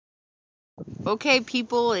Okay,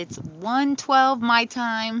 people, it's 1:12 my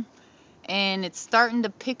time, and it's starting to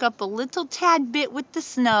pick up a little tad bit with the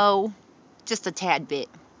snow. Just a tad bit,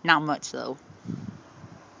 not much though.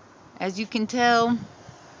 As you can tell,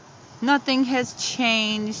 nothing has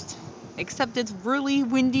changed, except it's really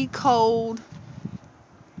windy cold.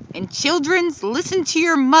 And children's, listen to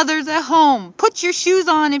your mothers at home. Put your shoes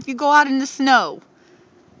on if you go out in the snow.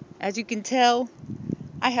 As you can tell,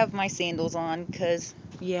 I have my sandals on because,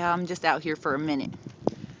 yeah, I'm just out here for a minute.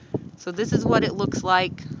 So this is what it looks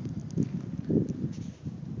like.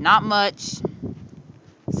 Not much.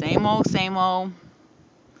 Same old, same old.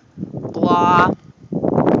 Blah.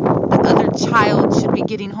 The other child should be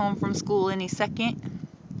getting home from school any second.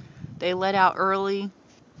 They let out early.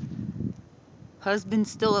 Husband's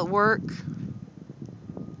still at work.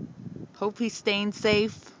 Hope he's staying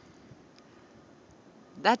safe.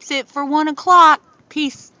 That's it for 1 o'clock.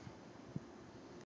 Peace.